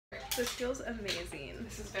this feels amazing.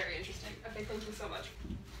 This is very interesting. Okay, thank you so much.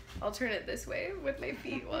 I'll turn it this way with my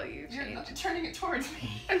feet while you change. You're not turning it towards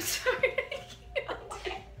me. I'm sorry.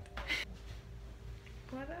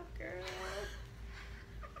 What up, girl?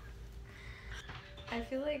 I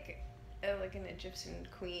feel like an Egyptian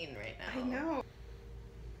queen right now. I know.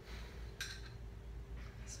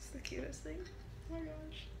 This is the cutest thing. Oh my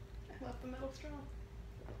gosh. I love the metal straw.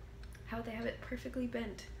 How they have it perfectly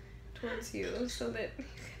bent towards you so that you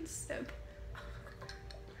can sip.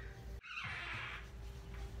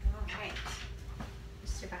 Alright. You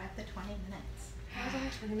survived the 20 minutes. That was only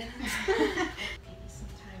 20 minutes. Give you some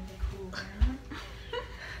time to cool down.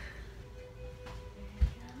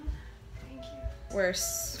 Thank you. We're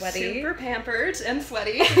sweaty. Super pampered and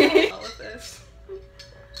sweaty. All of this.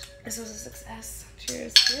 This was a success.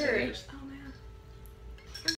 Cheers. Cheers.